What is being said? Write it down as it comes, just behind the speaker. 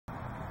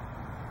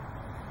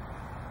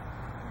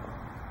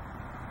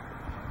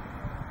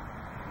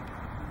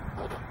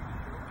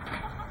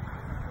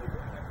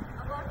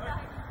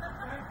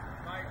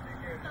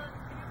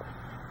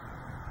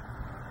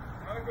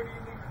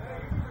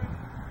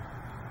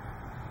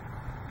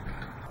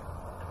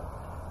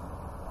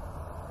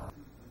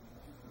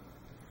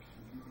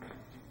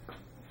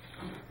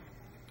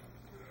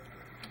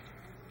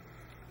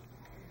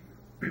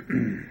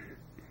And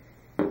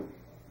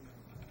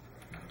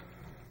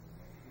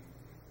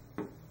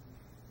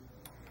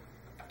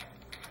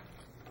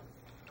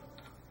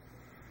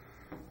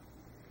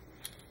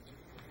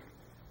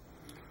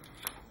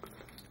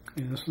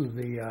this is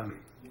the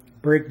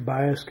brake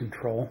bias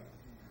control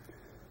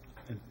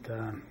that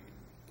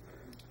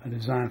I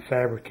designed,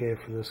 fabricated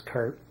for this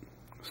cart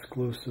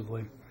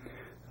exclusively.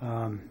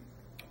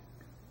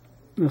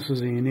 This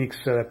is a unique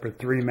setup with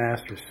 3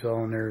 master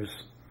cylinders.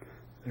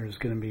 There's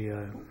going to be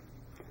a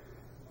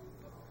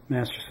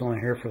master cylinder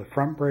here for the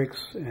front brakes,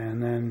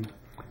 and then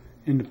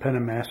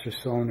independent master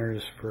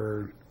cylinders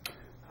for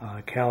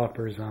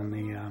calipers on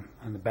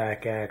the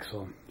back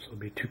axle. So there'll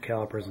be 2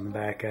 calipers on the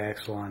back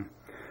axle, on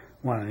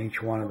one on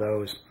each one of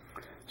those.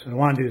 So what I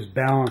want to do is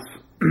balance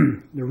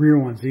the rear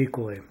ones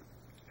equally.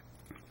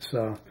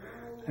 So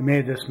I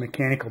made this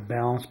mechanical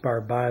balance bar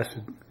bias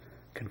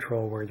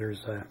control where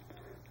there's a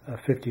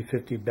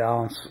 50-50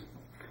 balance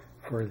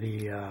for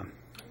the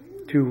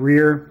 2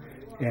 rear,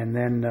 and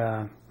then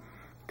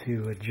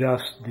to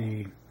adjust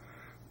the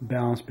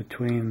balance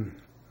between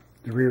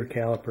the rear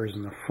calipers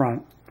and the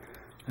front.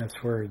 That's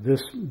where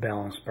this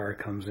balance bar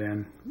comes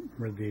in,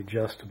 with the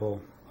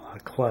adjustable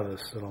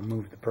clevis that'll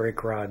move the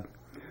brake rod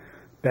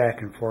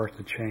back and forth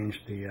to change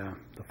the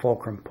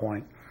fulcrum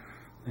point,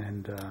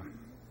 and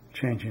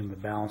changing the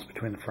balance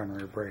between the front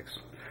and rear brakes.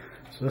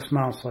 So this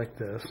mounts like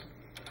this,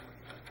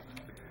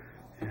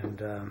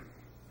 and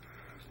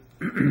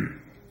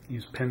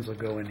these pins will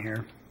go in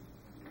here.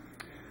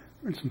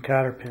 There's some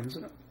cotter pins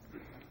in it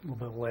a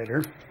little bit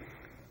later.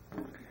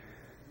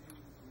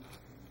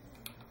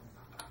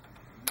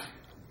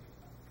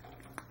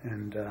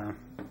 And the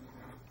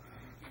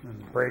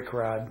brake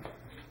rod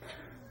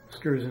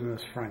screws into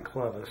this front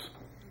clevis.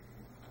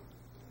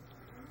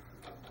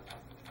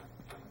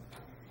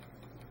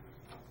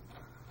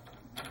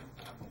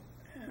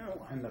 And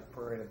it'll end up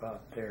right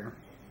about there.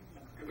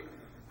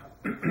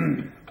 I'll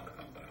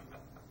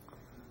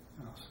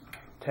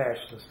attach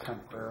this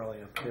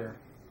temporarily up here.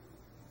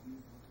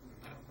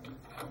 The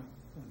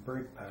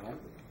brake pedal.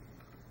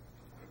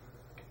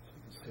 So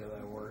you can see how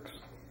that works.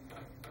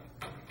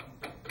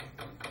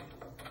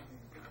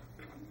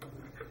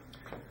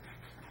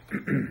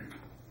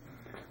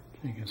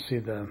 You can see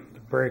the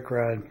brake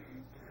rod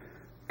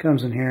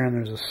comes in here, and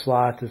there's a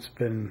slot that's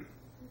been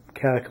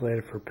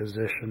calculated for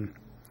position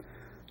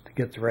to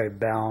get the right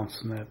balance,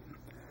 and that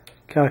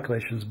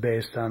calculation is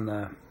based on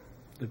the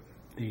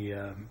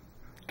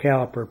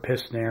caliper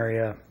piston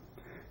area,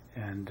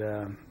 and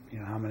you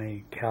know, how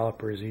many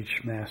calipers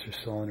each master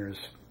cylinder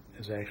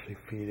is actually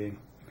feeding,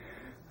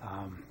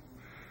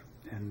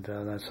 and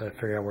that's how I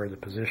figure out where the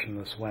position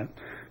of this went.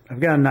 I've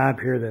got a knob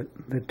here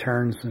that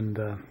turns, and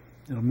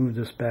it'll move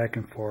this back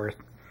and forth,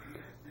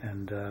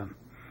 and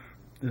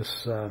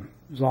this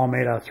is all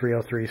made out of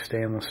 303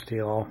 stainless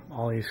steel.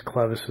 All these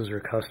clevises are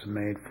custom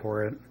made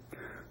for it.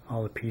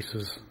 All the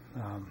pieces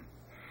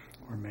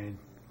were made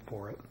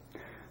for it.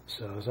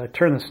 So as I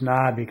turn this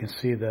knob, you can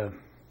see the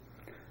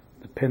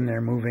pin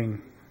there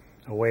moving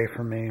away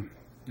from me.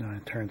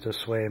 It turns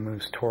this way, it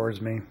moves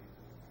towards me.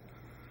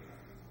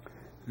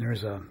 And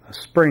there's a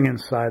spring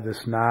inside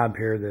this knob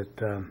here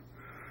that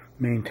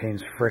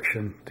maintains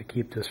friction to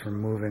keep this from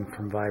moving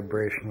from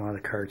vibration while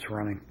the cart's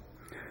running.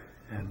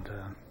 And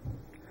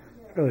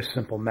really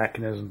simple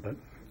mechanism, but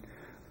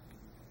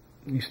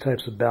these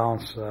types of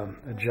balance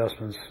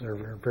adjustments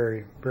are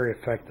very, very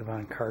effective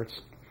on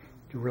carts.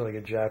 Do a really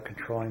good job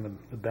controlling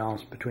the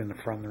balance between the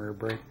front and the rear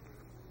brake.